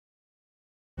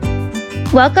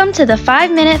Welcome to the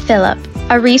 5-Minute Fill-Up,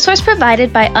 a resource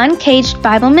provided by Uncaged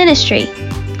Bible Ministry.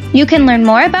 You can learn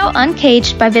more about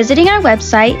Uncaged by visiting our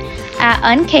website at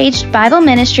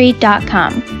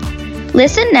uncagedbibleministry.com.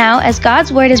 Listen now as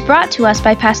God's Word is brought to us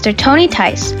by Pastor Tony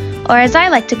Tice, or as I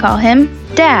like to call him,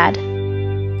 Dad.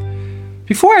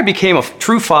 Before I became a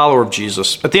true follower of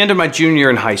Jesus, at the end of my junior year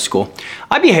in high school,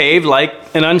 I behaved like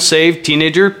an unsaved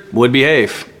teenager would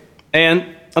behave. And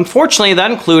unfortunately,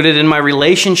 that included in my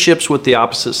relationships with the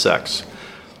opposite sex.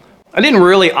 I didn't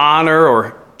really honor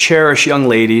or cherish young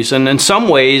ladies, and in some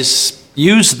ways,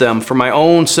 used them for my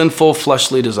own sinful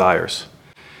fleshly desires.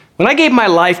 When I gave my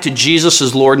life to Jesus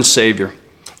as Lord and Savior,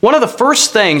 one of the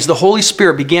first things the Holy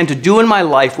Spirit began to do in my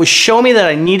life was show me that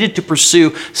I needed to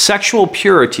pursue sexual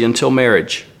purity until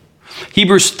marriage.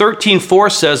 Hebrews 13:4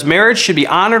 says, "Marriage should be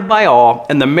honored by all,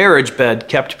 and the marriage bed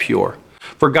kept pure.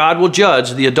 For God will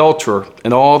judge the adulterer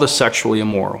and all the sexually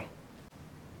immoral."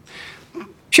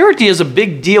 Purity is a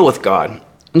big deal with God.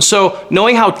 And so,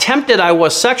 knowing how tempted I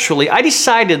was sexually, I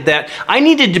decided that I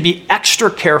needed to be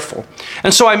extra careful.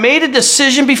 And so I made a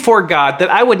decision before God that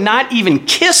I would not even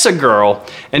kiss a girl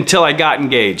until I got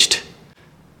engaged.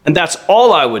 And that's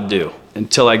all I would do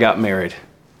until I got married.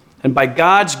 And by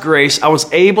God's grace, I was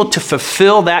able to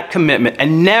fulfill that commitment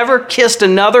and never kissed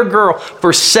another girl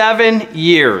for 7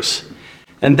 years.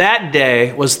 And that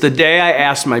day was the day I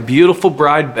asked my beautiful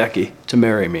bride, Becky, to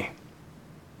marry me.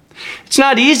 It's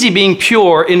not easy being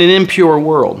pure in an impure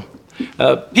world.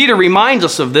 Peter reminds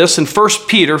us of this in 1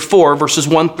 Peter 4, verses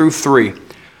 1 through 3.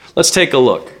 Let's take a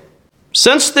look.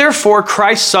 "Since therefore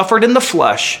Christ suffered in the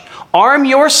flesh, arm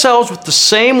yourselves with the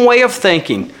same way of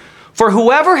thinking. For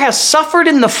whoever has suffered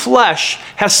in the flesh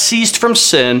has ceased from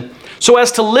sin, so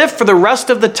as to live for the rest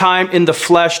of the time in the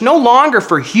flesh, no longer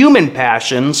for human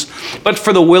passions, but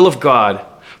for the will of God.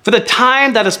 For the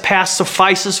time that has passed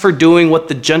suffices for doing what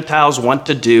the Gentiles want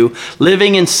to do,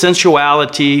 living in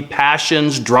sensuality,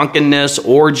 passions, drunkenness,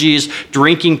 orgies,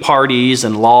 drinking parties,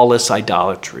 and lawless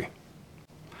idolatry."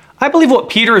 I believe what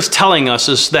Peter is telling us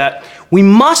is that we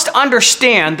must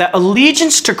understand that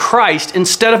allegiance to Christ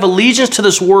instead of allegiance to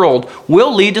this world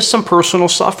will lead to some personal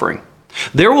suffering.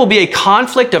 There will be a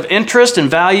conflict of interest and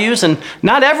values, and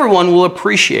not everyone will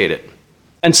appreciate it.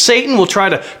 And Satan will try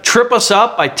to trip us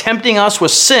up by tempting us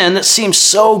with sin that seems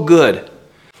so good.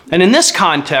 And in this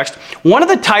context, one of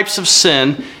the types of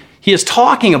sin he is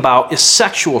talking about is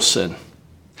sexual sin.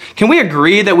 Can we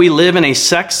agree that we live in a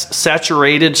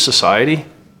sex-saturated society?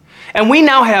 And we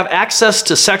now have access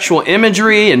to sexual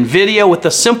imagery and video with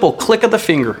a simple click of the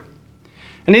finger.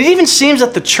 And it even seems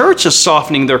that the church is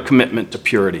softening their commitment to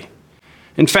purity.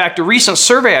 In fact, a recent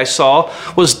survey I saw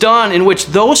was done in which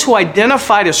those who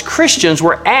identified as Christians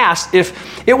were asked if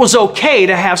it was okay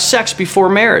to have sex before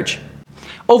marriage.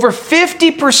 Over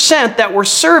 50% that were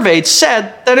surveyed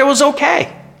said that it was okay.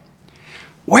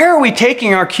 Where are we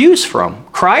taking our cues from?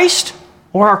 Christ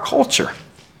or our culture?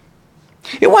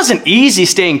 It wasn't easy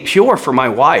staying pure for my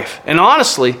wife. And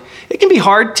honestly, it can be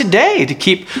hard today to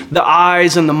keep the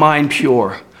eyes and the mind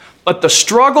pure. But the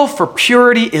struggle for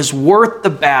purity is worth the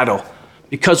battle,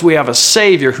 because we have a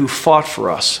Savior who fought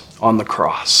for us on the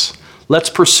cross. Let's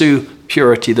pursue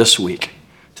purity this week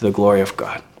to the glory of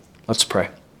God. Let's pray.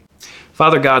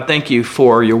 Father God, thank you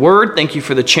for your word. Thank you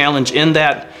for the challenge in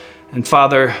that. And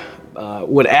Father,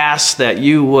 would ask that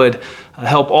you would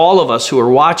help all of us who are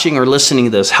watching or listening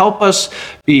to this. Help us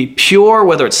be pure,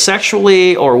 whether it's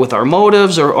sexually or with our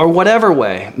motives or whatever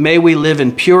way. May we live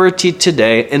in purity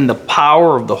today in the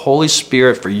power of the Holy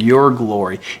Spirit for your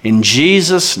glory. In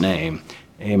Jesus' name,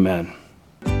 amen.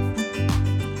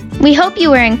 We hope you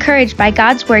were encouraged by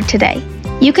God's Word today.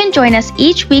 You can join us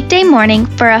each weekday morning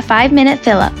for a 5-minute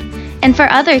fill-up. And for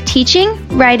other teaching,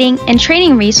 writing, and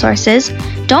training resources,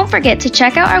 don't forget to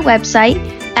check out our website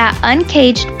at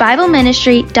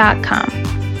uncagedbibleministry.com.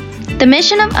 The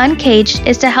mission of Uncaged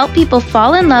is to help people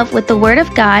fall in love with the Word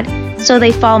of God so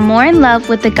they fall more in love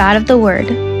with the God of the Word.